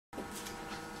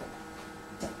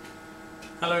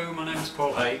Hello, my name is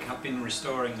Paul Hake. I've been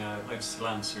restoring a Lotus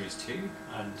Elan Series 2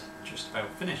 and just about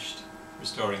finished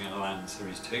restoring an Elan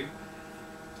Series 2.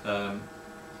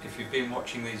 If you've been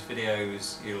watching these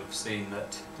videos, you'll have seen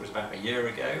that it was about a year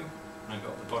ago when I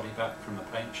got the body back from the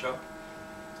paint shop.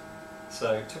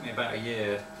 So it took me about a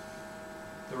year.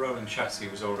 The rolling chassis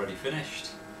was already finished.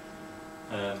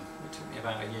 It took me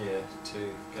about a year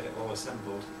to get it all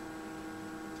assembled.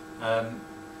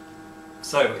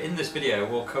 So in this video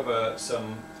we'll cover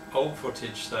some old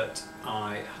footage that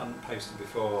I hadn't posted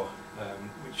before,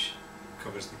 which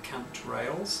covers the cant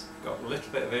rails. Got a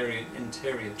little bit of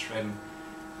interior trim,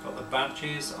 got the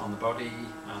badges on the body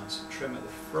and some trim at the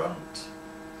front,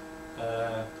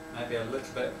 maybe a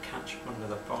little bit of catch-up under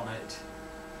the bonnet,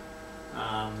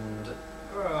 and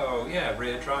oh yeah,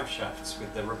 rear drive shafts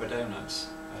with the rubber donuts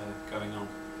going on.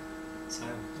 So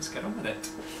let's get on with it.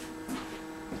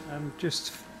 I'm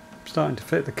just starting to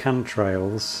fit the cant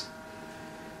rails,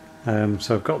 so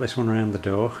I've got this one around the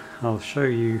door. I'll show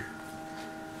you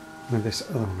with this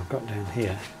other one I've got down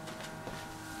here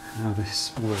how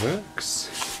this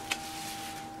works.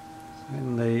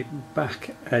 In the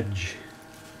back edge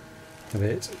of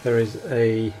it there is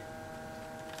a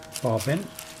bobbin,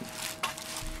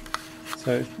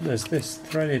 so there's this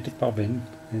threaded bobbin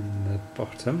in the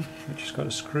bottom which has got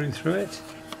a screw through it,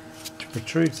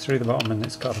 protrudes through the bottom, and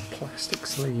it's got a plastic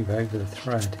sleeve over the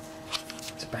thread.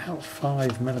 It's about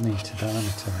 5mm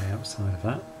diameter outside of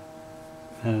that,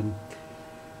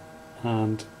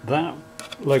 and that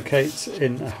locates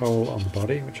in a hole on the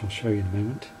body, which I'll show you in a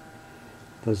moment.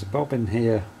 There's a bobbin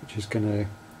here which is going to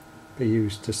be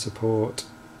used to support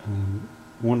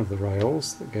one of the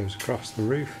rails that goes across the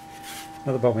roof.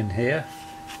 Another bobbin here,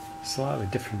 slightly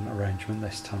different arrangement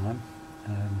this time.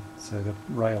 So the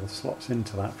rail slots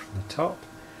into that from the top,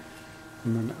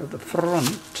 and then at the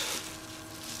front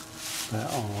there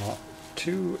are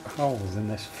two holes in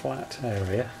this flat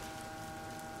area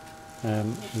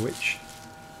which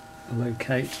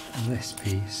locate this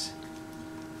piece,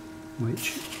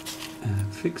 which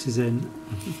fixes in.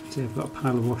 See, I've got a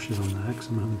pile of washers on there because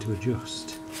I'm having to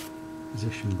adjust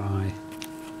position by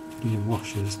using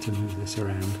washers to move this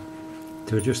around,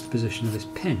 to adjust the position of this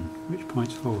pin which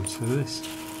points forward. So this,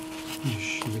 you just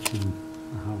shove it in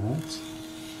the holes.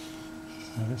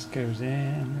 So this goes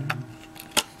in.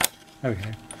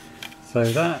 Okay, so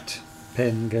that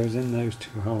pin goes in those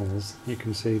two holes. You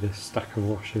can see the stack of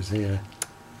washers here.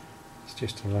 It's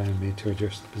just allowing me to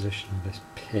adjust the position of this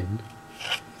pin.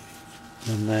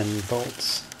 And then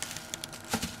bolts,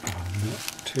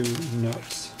 two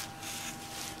nuts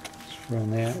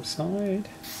from the outside.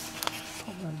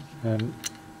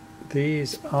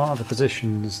 These are the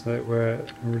positions that were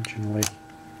originally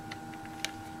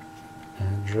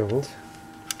drilled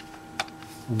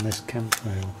on this cant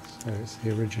rail. So it's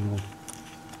the original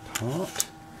part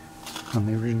and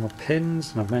the original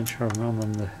pins, and I've made sure I'm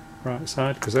on the right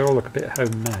side because they all look a bit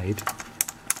homemade.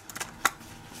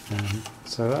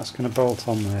 So that's going to bolt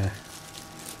on there,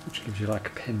 which gives you like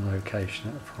a pin location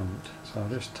at the front. So I'll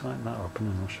just tighten that up and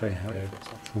then I'll show you how it goes.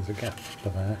 There's a gap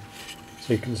under there.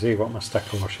 So you can see what my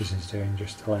stack of washers is doing,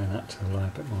 just allowing that to lie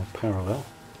a bit more parallel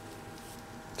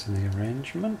to the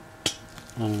arrangement.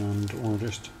 And we'll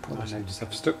just put this in.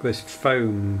 I've stuck this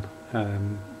foam,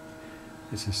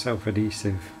 it's a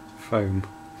self-adhesive foam,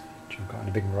 which I've got in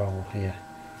a big roll here.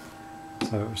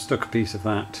 So I've stuck a piece of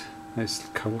that, it's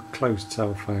closed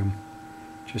cell foam,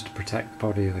 just to protect the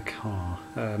body of the car.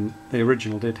 The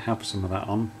original did have some of that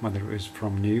on, whether it was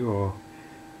from new or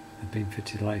had been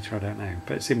fitted later, I don't know,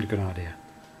 but it seemed a good idea.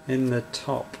 In the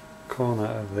top corner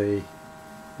of the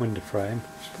window frame,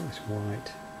 just put this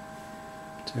white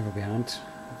material behind,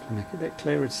 hopefully make it a bit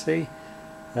clearer to see.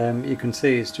 You can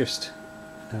see it's just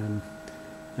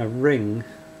a ring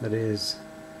that is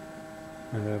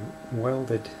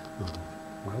welded,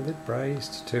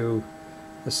 brazed to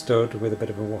the stud with a bit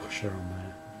of a washer on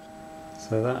there.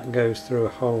 So that goes through a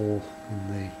hole in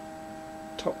the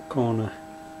top corner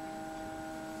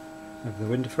of the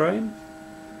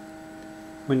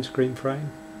windscreen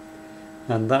frame,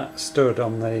 and that stud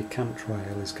on the cant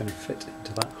rail is going to fit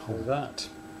into that hole. So that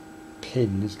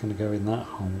pin is going to go in that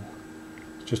hole.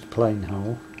 It's just a plain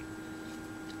hole.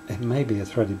 It may be a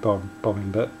threaded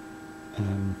bobbin, but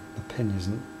the pin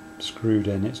isn't screwed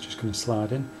in, it's just going to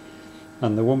slide in.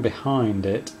 And the one behind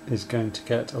it is going to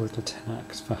get a little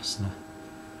 10-ax fastener,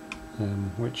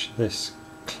 which this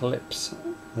clips,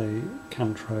 the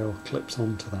cant rail clips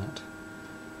onto that.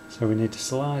 So we need to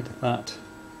slide that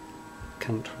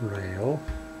cant rail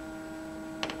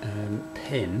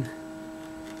pin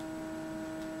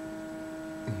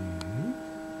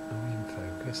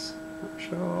focus, not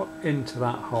sure, into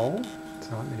that hole. So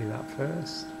so let me do that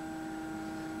first.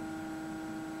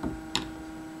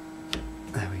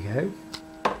 There we go.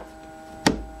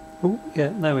 Oh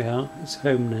yeah, there we are, it's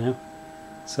home now.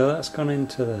 So that's gone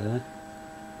into there.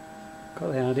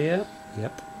 Got the idea?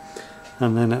 Yep.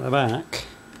 And then at the back,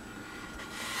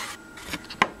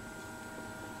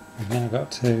 I've now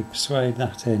got to persuade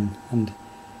that in, and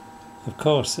of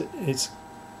course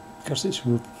because it's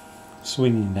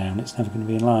swinging down, it's never going to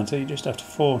be in line, so you just have to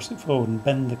force it forward and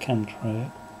bend the cant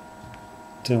rail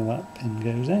until that pin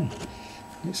goes in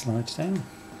and it slides down.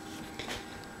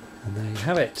 And there you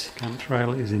have it, cant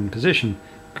rail is in position.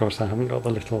 Of course I haven't got the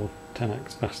little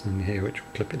 10x fastening here which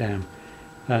will clip it down,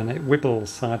 and it wibbles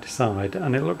side to side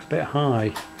and it looks a bit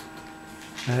high.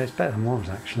 It's better than was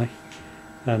actually,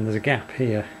 and there's a gap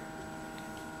here,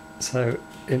 so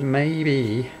it may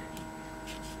be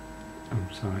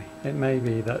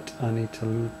that I need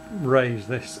to raise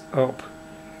this up.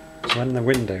 So when the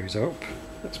window's up,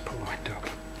 let's pull the window up.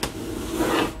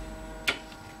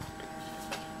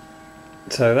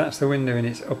 So that's the window in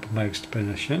its uppermost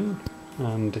position,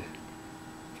 and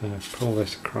if I pull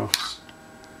this across,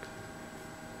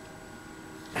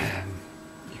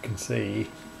 you can see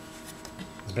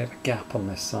there's a bit of a gap on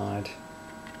this side,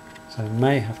 so I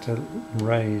may have to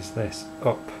raise this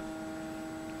up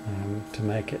to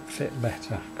make it fit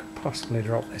better. Could possibly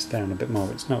drop this down a bit more,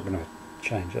 but it's not going to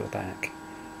change at the back.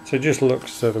 So it just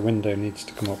looks so the window needs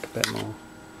to come up a bit more.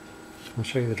 I'll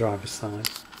show you the driver's side.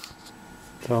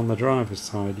 So on the driver's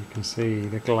side you can see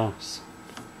the glass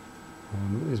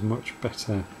is much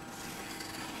better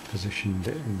positioned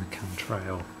in the cant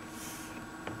rail,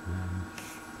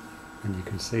 and you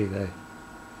can see the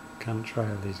cant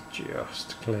rail is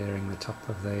just clearing the top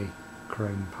of the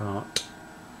chrome part.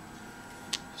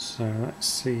 So let's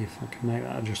see if I can make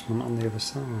that adjustment on the other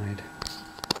side.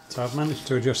 So I've managed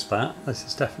to adjust that. This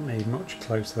is definitely much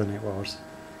closer than it was,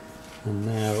 and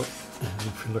now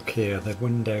if you look here, the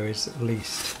window is at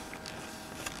least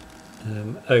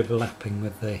overlapping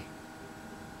with the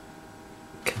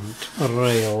cant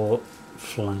rail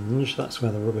flange. That's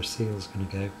where the rubber seal is going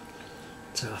to go.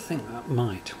 So I think that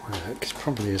might work. It's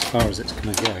probably as far as it's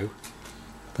going to go.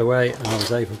 The way I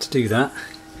was able to do that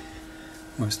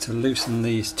was to loosen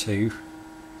these two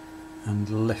and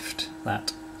lift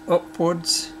that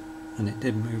upwards, and it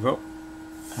did move up,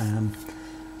 and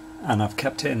I've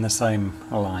kept it in the same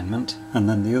alignment. And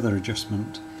then the other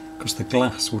adjustment, because the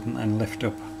glass wouldn't then lift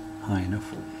up high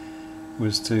enough,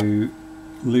 was to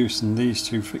loosen these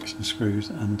two friction screws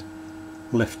and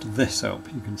lift this up.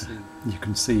 You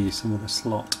can see some of the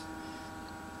slot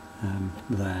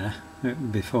there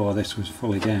before this was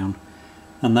fully down,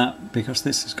 and that, because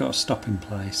this has got a stop in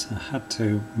place, I had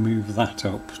to move that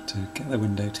up to get the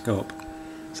window to go up.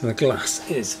 So the glass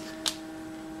is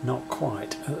not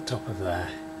quite at the top of there,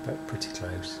 but pretty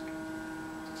close.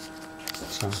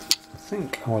 So I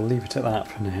think I'll leave it at that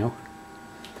for now.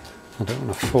 I don't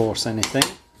want to force anything.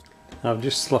 I've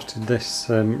just slotted this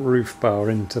roof bar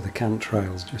into the cant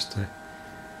rails just to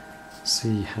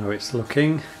see how it's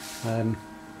looking.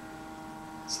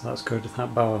 So that's good.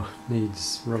 That bar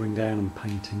needs rubbing down and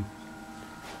painting.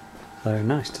 So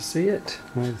nice to see it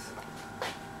with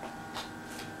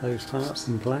those parts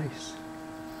in place.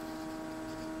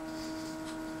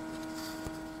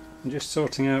 I'm just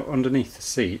sorting out underneath the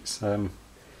seats.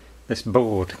 This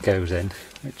board goes in,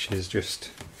 which is just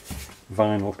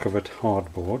vinyl covered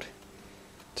hardboard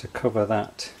to cover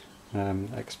that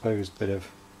exposed bit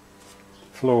of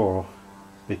floor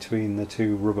between the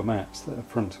two rubber mats that are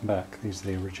front and back. These are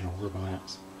the original rubber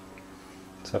mats.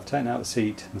 So I've taken out the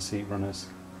seat and the seat runners,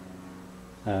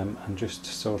 and just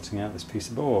sorting out this piece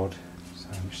of board. So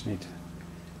I just need to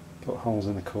put holes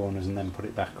in the corners and then put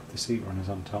it back with the seat runners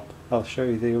on top. I'll show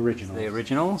you the originals. The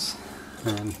originals.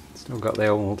 Still got the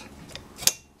old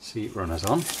seat runners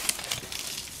on,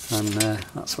 and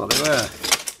that's what they were.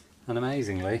 And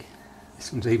amazingly,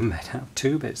 this one's even made out of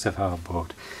 2 bits of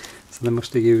hardboard. So they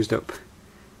must have used up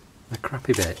the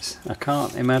crappy bits. I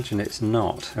can't imagine it's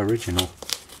not original.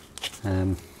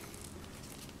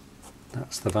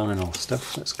 That's the vinyl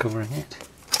stuff that's covering it.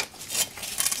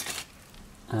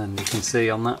 And you can see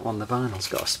on that one the vinyl's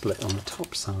got a split on the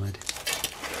top side.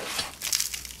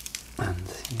 And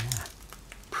yeah,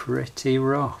 pretty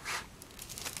rough.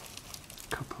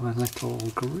 Couple of little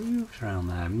grooves around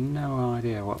there. No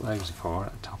idea what those are for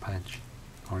at the top edge.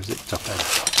 Or is it top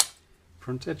edge?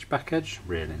 Front edge, back edge?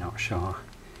 Really not sure.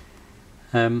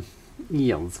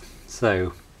 Yield.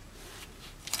 So,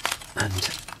 and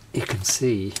you can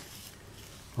see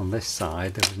on this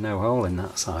side there was no hole in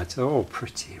that side, so all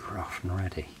pretty rough and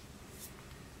ready.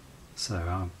 So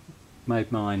I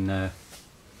made mine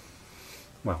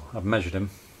well, I've measured them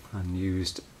and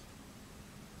used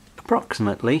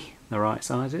approximately the right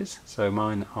sizes. So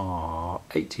mine are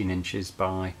 18 inches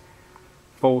by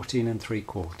 14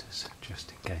 3/4,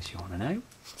 just in case you want to know.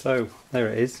 So there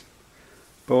it is,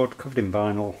 board covered in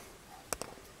vinyl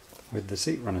with the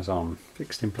seat runners on,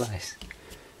 fixed in place.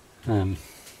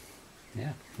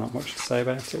 Yeah, not much to say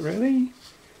about it really,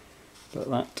 but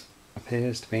that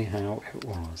appears to be how it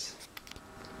was.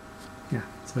 Yeah,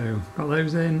 so got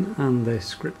those in, and the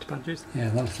script badges. Yeah,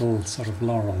 that little sort of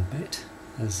laurel bit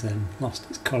has lost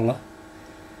its colour,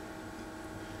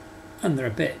 and they're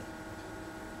a bit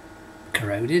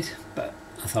corroded, but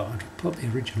I thought I'd put the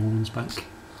original ones back.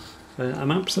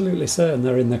 I'm absolutely certain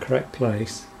they're in the correct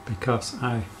place because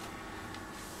I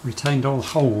retained all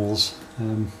holes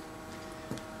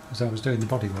as I was doing the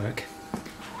bodywork,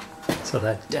 so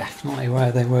they're definitely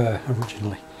where they were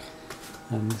originally.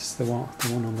 And this is the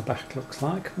one on the back looks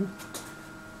like. Ooh,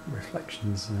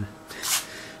 reflections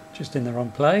just in the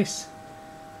wrong place.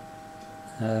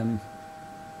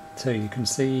 So you can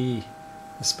see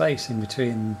the space in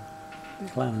between the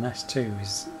Elan S2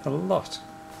 is a lot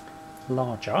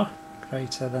larger,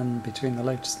 greater than between the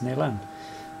Lotus and the Elan.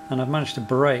 And I've managed to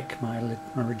break my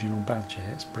original badge here.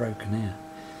 It's broken here.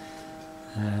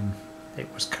 It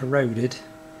was corroded,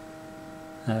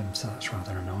 so that's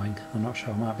rather annoying. I'm not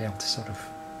sure I might be able to sort of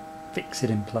fix it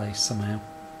in place somehow.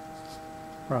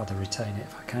 Rather retain it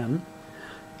if I can.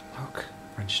 Look,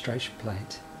 registration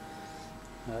plate.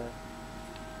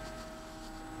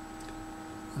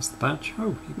 That's the badge.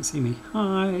 Oh, you can see me.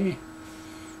 Hi!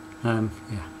 Yeah,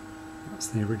 that's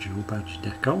the original badge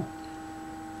decal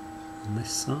on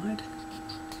this side.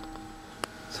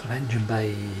 So the engine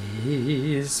bay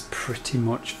is pretty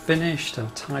much finished.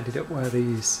 I've tidied up where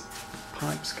these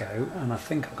pipes go, and I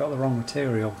think I've got the wrong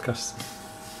material because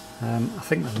I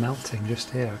think they're melting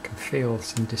just here. I can feel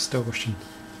some distortion.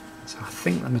 So I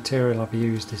think the material I've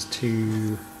used is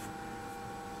too,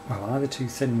 well, either too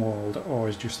thin-walled or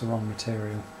is just the wrong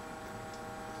material.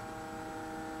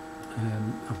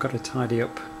 I've got to tidy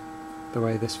up the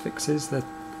way this fixes.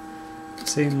 I've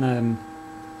seen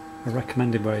a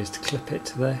recommended way is to clip it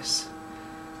to this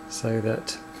so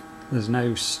that there's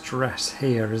no stress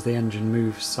here as the engine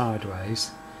moves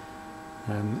sideways.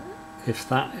 If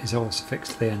that is also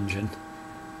fixed to the engine,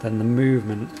 then the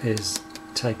movement is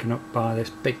taken up by this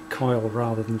big coil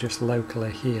rather than just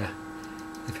locally here.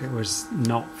 If it was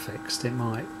not fixed, it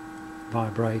might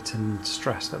vibrate and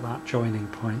stress at that joining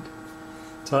point.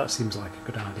 So that seems like a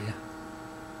good idea.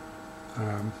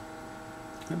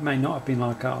 It may not have been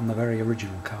like that on the very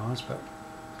original cars, but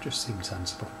it just seemed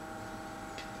sensible.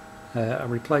 I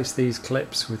replaced these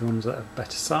clips with ones that are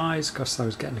better size because I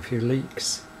was getting a few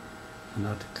leaks, and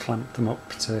I'd clamped them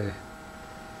up to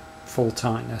full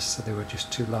tightness so they were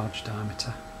just too large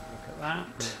diameter. Look at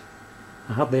that.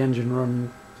 I had the engine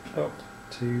run up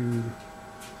to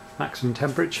maximum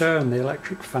temperature, and the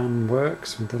electric fan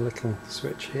works with the little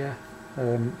switch here.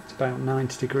 It's about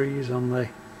 90 degrees on the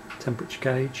temperature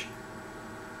gauge.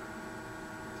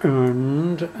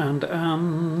 And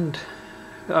the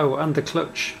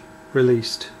clutch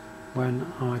released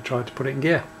when I tried to put it in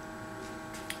gear.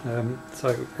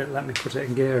 So it let me put it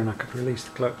in gear and I could release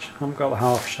the clutch. I haven't got the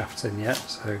half shafts in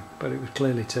yet, but it was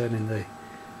clearly turning the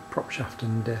prop shaft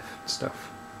and diff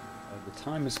stuff. The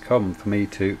time has come for me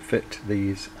to fit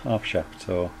these half shafts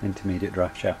or intermediate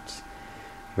drive shafts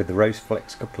with the rose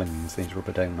flex couplings, these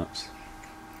rubber donuts.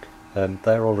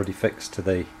 They're already fixed to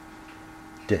the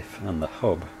diff and the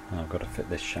hub, and I've got to fit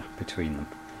this shaft between them,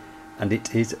 and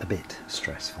it is a bit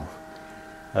stressful.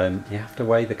 You have to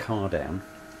weigh the car down,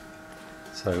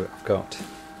 so I've got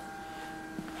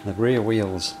the rear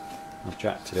wheels, I've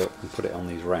jacked it up and put it on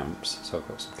these ramps, so I've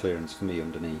got some clearance for me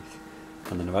underneath,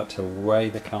 and then I've had to weigh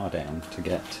the car down to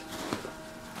get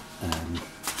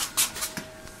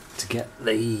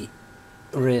the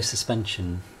rear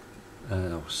suspension,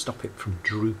 or stop it from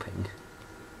drooping.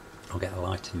 I'll get a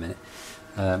light in a minute.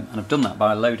 And I've done that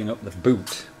by loading up the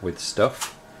boot with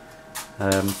stuff.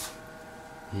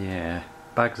 Yeah,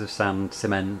 bags of sand,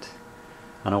 cement,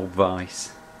 and old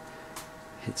vice.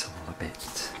 It's all a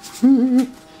bit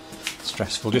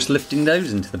stressful just lifting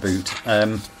those into the boot.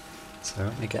 So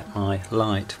let me get my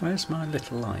light. Where's my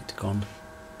little light gone?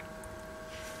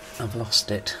 I've lost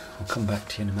it. I'll come back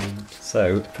to you in a moment.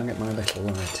 So if I get my little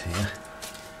light here,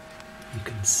 you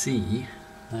can see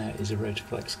there is a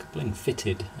Rotoflex coupling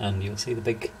fitted, and you'll see the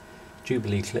big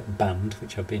Jubilee clip band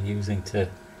which I've been using to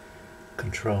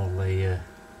control the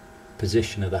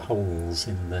position of the holes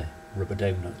in the rubber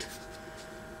donut,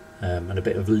 and a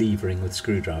bit of levering with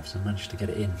screwdrivers. I managed to get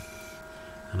it in,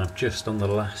 and I've just on the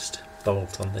last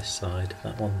bolt on this side.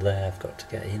 That one there I've got to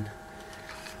get in.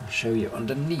 I'll show you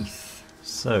underneath.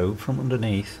 So from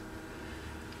underneath,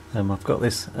 I've got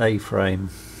this A-frame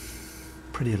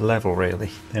pretty level really.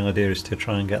 The idea is to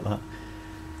try and get that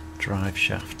drive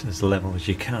shaft as level as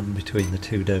you can between the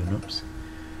two donuts,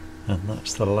 and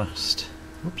that's the last,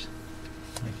 oops,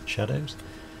 making shadows.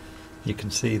 You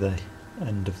can see the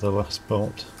end of the last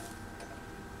bolt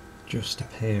just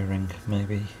appearing,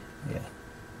 maybe, yeah,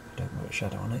 I don't put a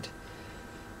shadow on it.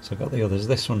 So I've got the others.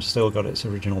 This one's still got its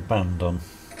original band on,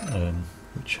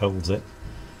 which holds it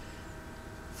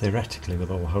theoretically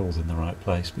with all the holes in the right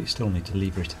place, but you still need to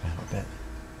lever it about a bit.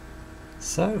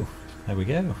 So there we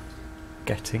go,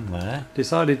 getting there.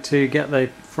 Decided to get the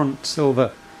front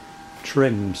silver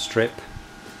trim strip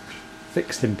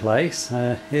fixed in place.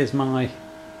 Here's my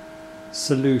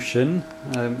solution.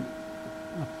 I've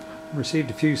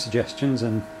received a few suggestions,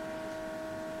 and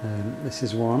this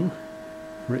is one.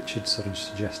 Richard sort of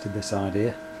suggested this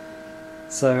idea.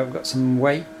 So I've got some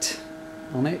weight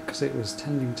on it because it was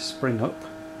tending to spring up,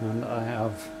 and I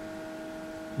have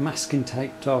masking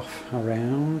taped off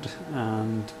around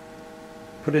and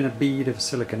put in a bead of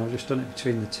silicone. I've just done it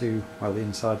between the two, well, the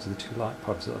insides of the two light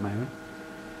pods at the moment.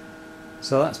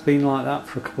 So that's been like that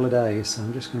for a couple of days, so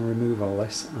I'm just going to remove all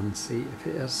this and see if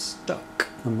it has stuck,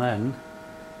 and then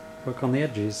work on the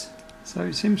edges. So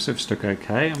it seems to have stuck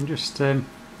okay. I'm just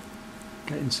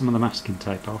getting some of the masking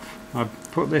tape off.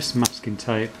 I've put this masking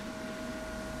tape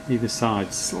either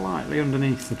side slightly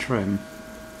underneath the trim,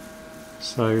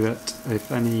 so that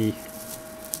if any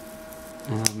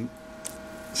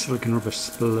silicone rubber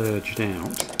splurged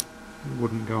out, it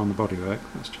wouldn't go on the bodywork.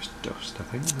 That's just dust, I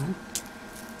think, there.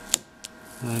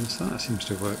 So that seems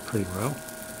to have worked pretty well.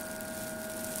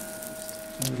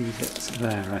 Leave it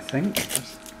there, I think.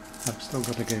 I've still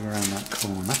got to go around that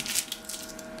corner.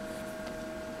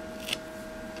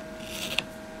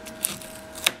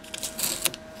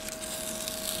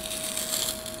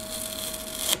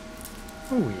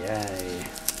 Oh yay!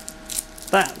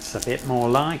 That's a bit more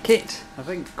like it. I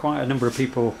think quite a number of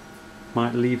people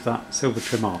might leave that silver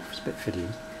trim off. It's a bit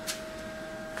fiddly.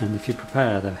 And if you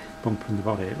prepare the bumper and the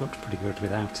body, it looks pretty good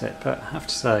without it. But I have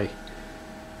to say,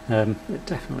 it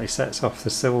definitely sets off the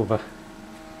silver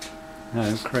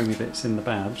chromy bits in the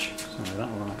badge. Sorry,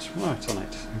 that light's right on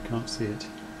it, you can't see it.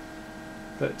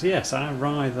 But yes, I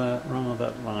rather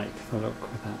like the look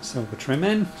with that silver trim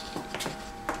in.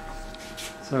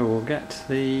 So we'll get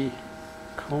the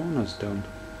corners done.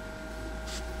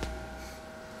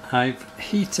 I've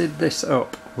heated this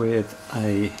up with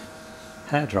a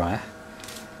hairdryer.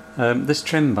 This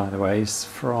trim, by the way, is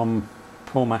from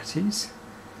Paul Matty's.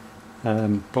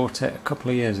 Bought it a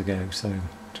couple of years ago, so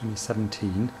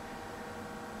 2017,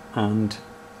 and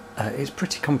it's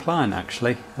pretty compliant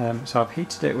actually. So I've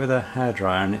heated it with a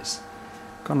hairdryer and it's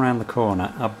gone around the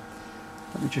corner.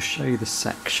 Let me just show you this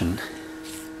section.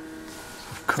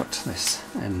 I've cut this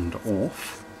end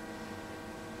off,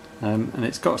 and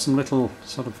it's got some little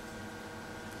sort of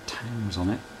tangs on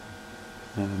it,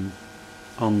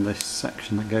 on this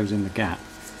section that goes in the gap,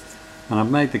 and I've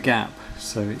made the gap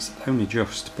so it's only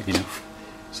just big enough.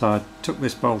 So I took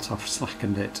this bolt off,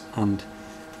 slackened it, and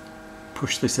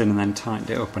pushed this in and then tightened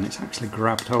it up, and it's actually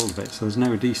grabbed hold of it, so there's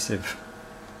no adhesive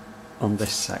on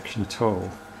this section at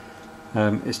all.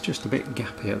 It's just a bit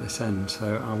gappy at this end,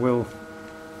 so I will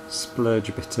splurge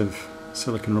a bit of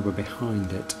silicone rubber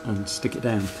behind it and stick it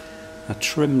down. I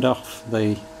trimmed off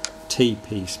the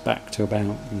T-piece back to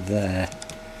about there.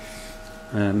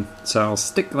 So I'll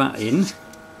stick that in,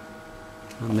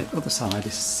 and the other side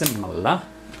is similar,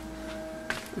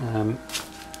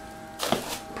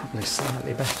 probably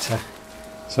slightly better.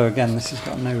 So again, this has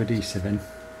got no adhesive in,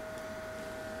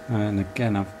 and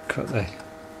again I've cut the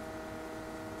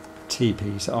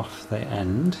T-piece off the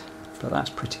end, but that's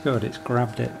pretty good, it's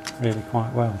grabbed it really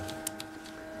quite well.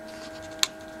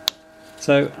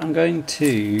 So I'm going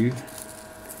to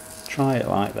try it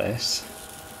like this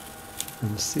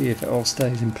and see if it all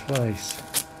stays in place.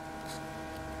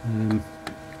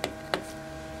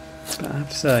 But I have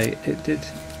to say, it did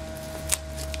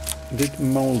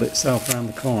mould itself around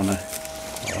the corner.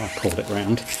 Well, I pulled it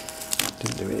round,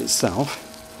 didn't do it itself,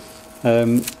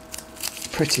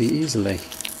 pretty easily.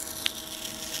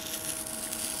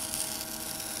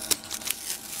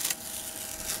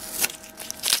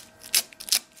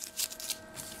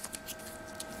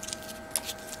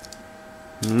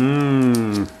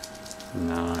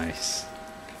 Nice.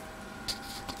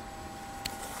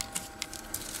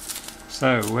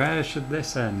 So where should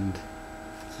this end?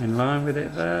 In line with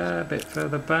it there, a bit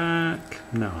further back?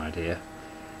 No idea.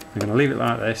 I'm going to leave it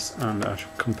like this and I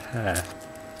shall compare.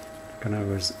 I'm going to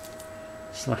always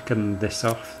slacken this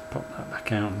off, pop that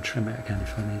back out and trim it again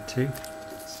if I need to.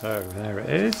 So there it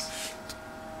is.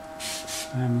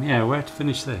 Yeah, where to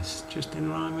finish this? Just in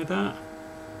line with that.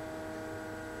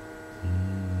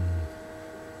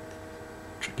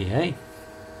 Tricky, eh?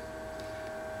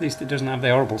 At least it doesn't have the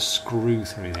horrible screw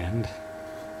through the end,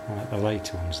 like the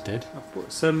later ones did. I've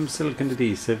put some silicone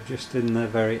adhesive just in the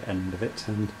very end of it,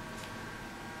 and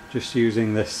just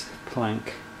using this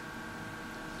plank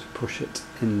to push it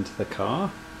into the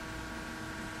car,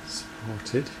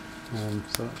 supported.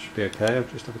 So that should be okay. I'll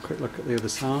just have a quick look at the other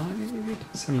side.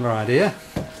 Similar idea.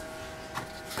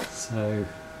 So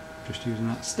just using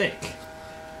that stick,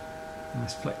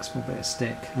 nice flexible bit of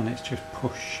stick, and it's just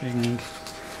pushing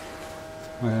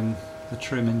the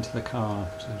trim into the car.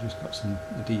 So I've just got some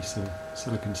adhesive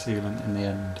silicone sealant in the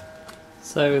end.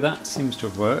 So that seems to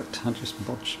have worked. I just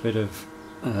bodged a bit of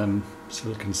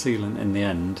silicone sealant in the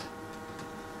end,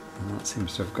 and that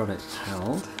seems to have got it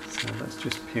held. So let's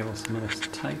just peel some of this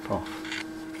tape off.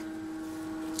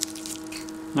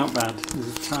 Not bad,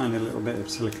 there's a tiny little bit of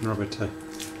silicone rubber to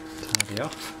tidy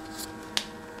off,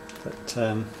 but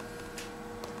yeah,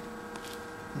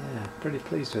 pretty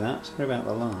pleased with that. Sorry about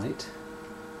the light.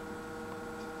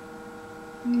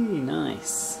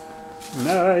 Nice,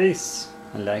 nice,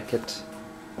 I like it.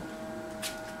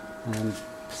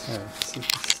 So let's see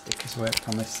if the stick has worked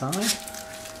on this side.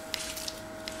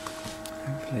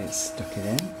 Hopefully it's stuck it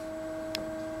in.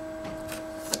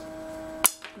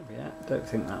 Yeah, don't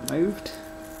think that moved.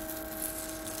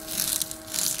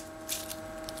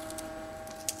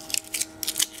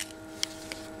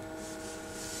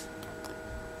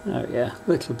 Oh yeah, a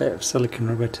little bit of silicone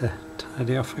rubber to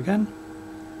tidy off again.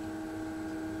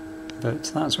 But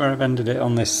that's where I've ended it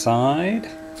on this side.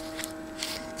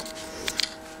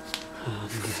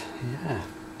 And yeah,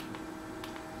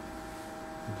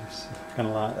 I'll just see if I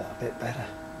can light that a bit better.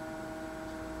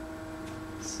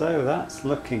 So that's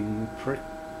looking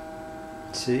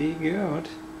pretty good.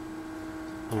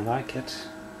 I like it.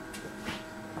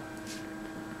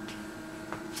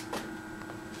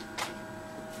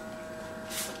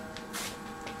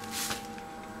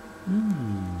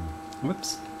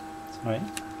 Whoops, sorry.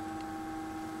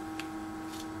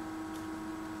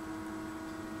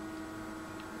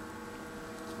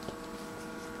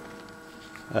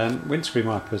 Windscreen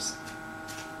wipers.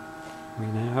 We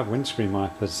now have windscreen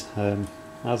wipers.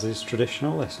 As is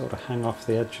traditional, they sort of hang off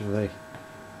the edge of the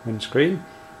windscreen.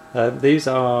 These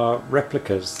are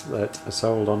replicas that are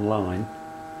sold online.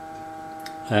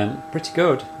 Pretty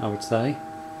good, I would say.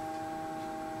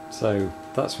 So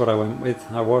that's what I went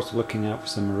with. I was looking out for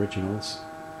some originals,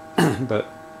 but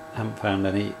haven't found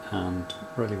any and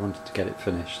really wanted to get it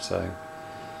finished. So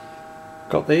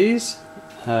got these.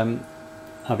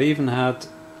 I've even had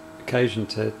occasion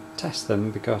to test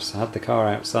them because I had the car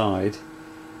outside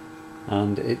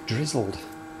and it drizzled.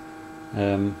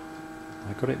 I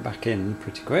got it back in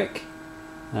pretty quick,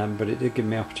 but it did give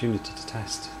me opportunity to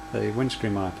test the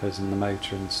windscreen wipers and the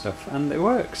motor and stuff, and it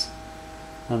works.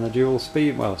 And the dual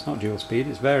speed, well, it's not dual speed,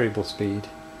 it's variable speed.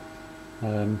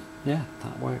 Yeah,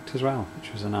 that worked as well,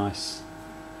 which was a nice,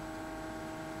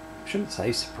 I shouldn't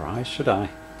say surprise, should I?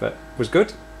 But it was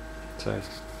good. So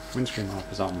windscreen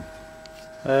wipers on.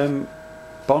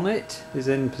 Bonnet is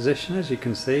in position, as you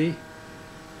can see.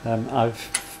 I've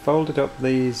folded up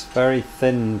these very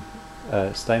thin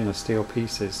stainless steel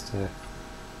pieces to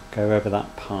go over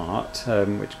that part,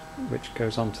 which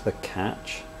goes onto the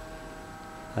catch.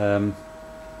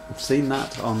 I've seen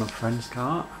that on a friend's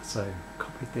car, so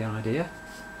copied the idea.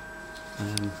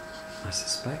 I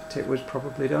suspect it was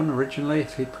probably done originally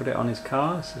if he'd put it on his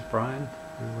car. This is Brian,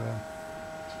 who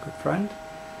is a good friend.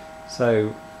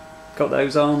 So got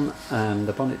those on, and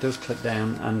the bonnet does clip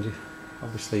down, and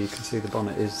obviously you can see the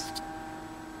bonnet is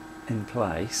in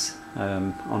place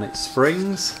on its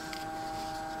springs.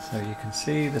 So you can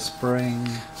see the spring.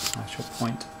 I shall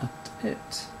point at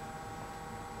it.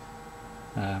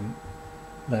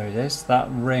 There it is. That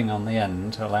ring on the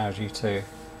end allows you to,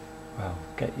 well,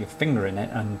 get your finger in it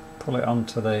and pull it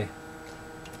onto the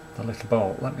little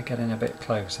bolt. Let me get in a bit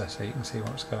closer so you can see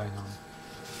what's going on.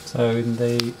 So in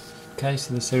the case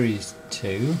of the Series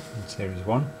 2 and Series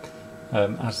 1,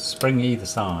 has a spring either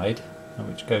side,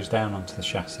 which goes down onto the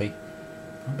chassis.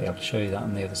 I'll be able to show you that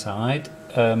on the other side.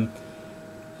 And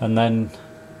then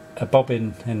a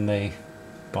bobbin in the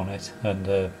bonnet and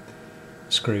a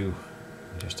screw,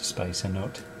 just a spacer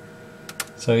nut.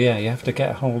 So yeah, you have to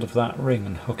get hold of that ring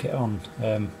and hook it on.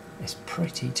 It's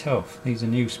pretty tough. These are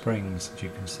new springs, as you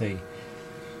can see.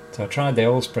 So I tried the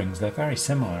old springs, they're very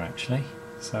similar actually.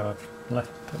 So I've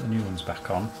put the new ones back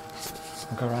on.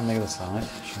 I'll go around the other side,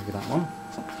 show you that one.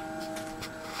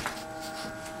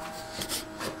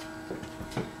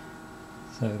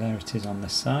 So there it is on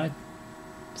this side,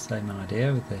 same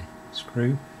idea with the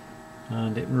screw,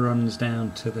 and it runs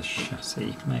down to the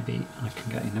chassis. Maybe I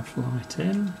can get enough light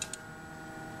in,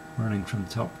 running from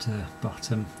top to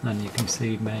bottom, and you can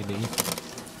see maybe, let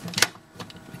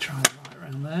me try it right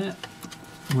around there,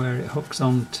 where it hooks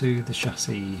onto the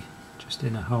chassis, just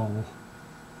in a hole.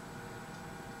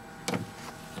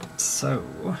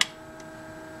 So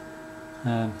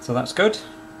that's good.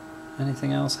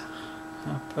 Anything else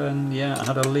happen? Yeah, I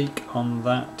had a leak on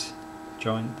that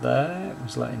joint there. It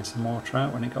was letting some water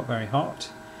out when it got very hot.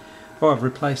 Oh, I've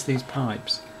replaced these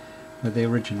pipes with the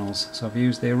originals. So I've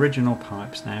used the original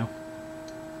pipes now,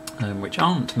 which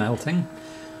aren't melting,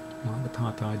 like the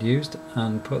pipe I'd used,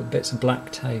 and put bits of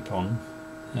black tape on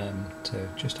to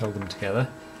just hold them together.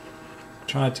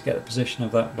 Tried to get the position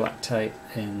of that black tape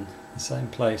in the same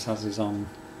place as is on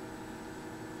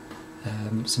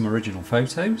some original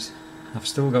photos. I've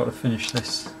still got to finish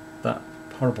that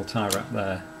horrible tie wrap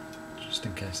there, just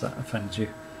in case that offends you.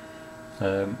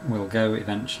 Will go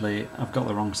eventually. I've got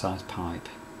the wrong size pipe,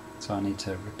 so I need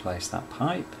to replace that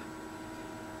pipe.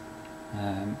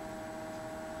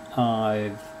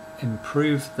 I've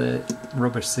improved the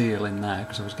rubber seal in there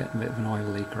because I was getting a bit of an oil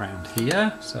leak around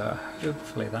here, so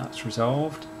hopefully that's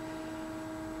resolved.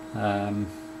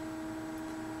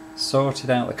 Sorted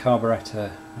out the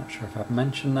carburettor. Not sure if I've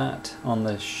mentioned that. On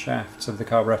the shafts of the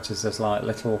carburettors there's like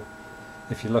little,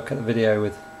 if you look at the video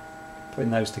with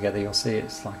putting those together, you'll see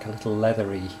it's like a little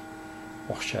leathery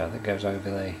washer that goes over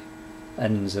the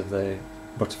ends of the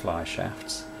butterfly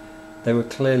shafts. They were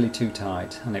clearly too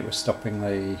tight and it was stopping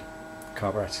the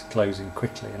carburettor closing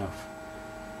quickly enough.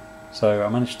 So I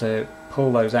managed to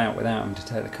pull those out without having to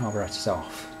take the carburettors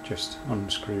off. Just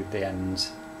unscrewed the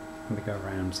ends. Let me go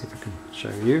around, see if I can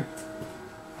show you.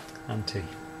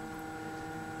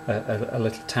 A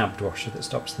little tabbed washer that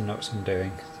stops the nuts from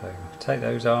doing. So take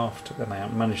those off, took them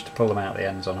out, managed to pull them out the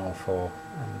ends on all four,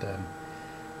 and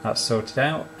that's sorted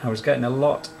out. I was getting a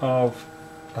lot of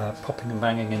popping and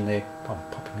banging in the,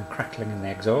 popping and crackling in the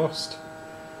exhaust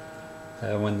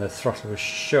when the throttle was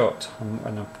shut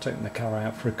when I took the car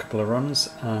out for a couple of runs,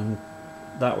 and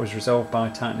that was resolved by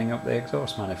tightening up the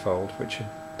exhaust manifold, which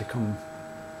had become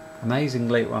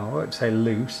amazingly, well, I won't say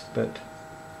loose, but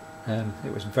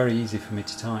it was very easy for me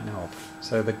to tighten up.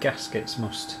 So the gaskets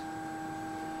must,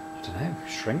 I don't know,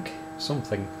 shrink.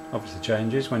 Something obviously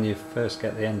changes when you first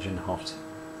get the engine hot,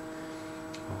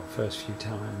 or the first few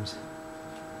times.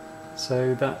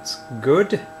 So that's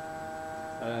good.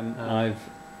 I've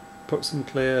put some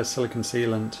clear silicone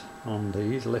sealant on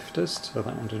these lifters so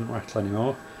that one didn't rattle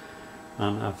anymore,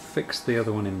 and I've fixed the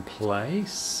other one in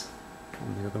place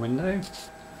on the other window.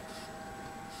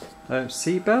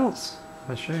 Seat belts.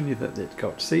 I've shown you that it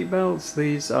got seat belts.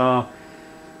 These are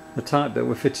the type that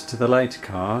were fitted to the later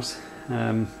cars,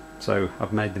 so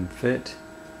I've made them fit.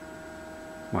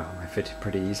 Well, they fitted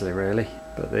pretty easily really,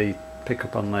 but they pick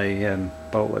up on the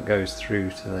bolt that goes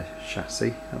through to the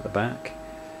chassis at the back,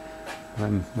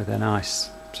 with a nice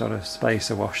sort of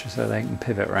spacer washer so they can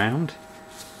pivot round.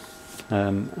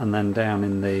 And then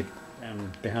down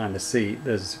behind the seat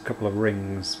there's a couple of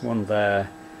rings, one there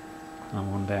and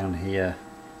one down here,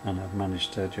 and I've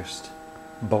managed to just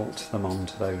bolt them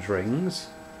onto those rings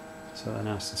so they're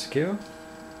nice and secure.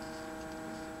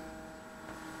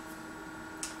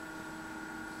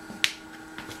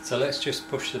 So let's just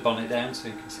push the bonnet down so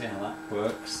you can see how that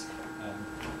works.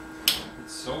 It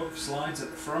sort of slides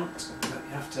at the front, but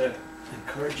you have to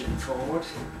encourage it forward,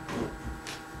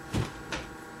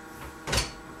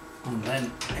 and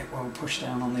then it will push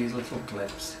down on these little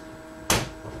clips.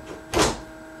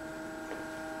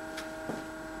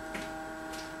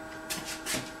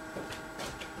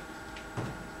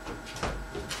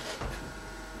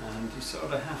 You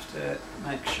sort of have to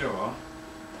make sure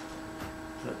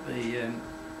that the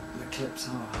clips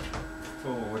are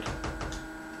forward.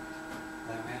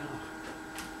 There we are.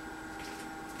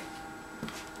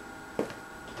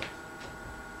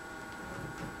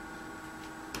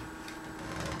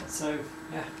 So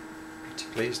yeah, pretty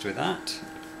pleased with that.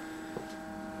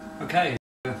 Okay,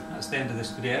 that's the end of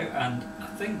this video, and I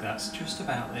think that's just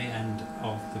about the end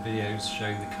of the videos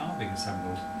showing the car being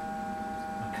assembled.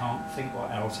 I can't think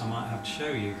what else I might have to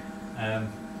show you.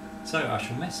 So I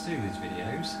shall miss do these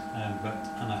videos,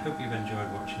 and I hope you've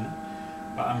enjoyed watching them.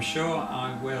 But I'm sure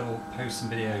I will post some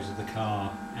videos of the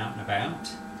car out and about,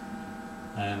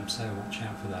 so watch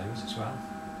out for those as well.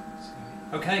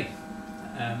 Okay,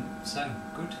 so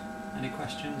good. Any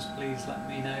questions, please let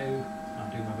me know.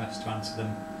 I'll do my best to answer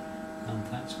them, and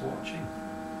thanks for watching.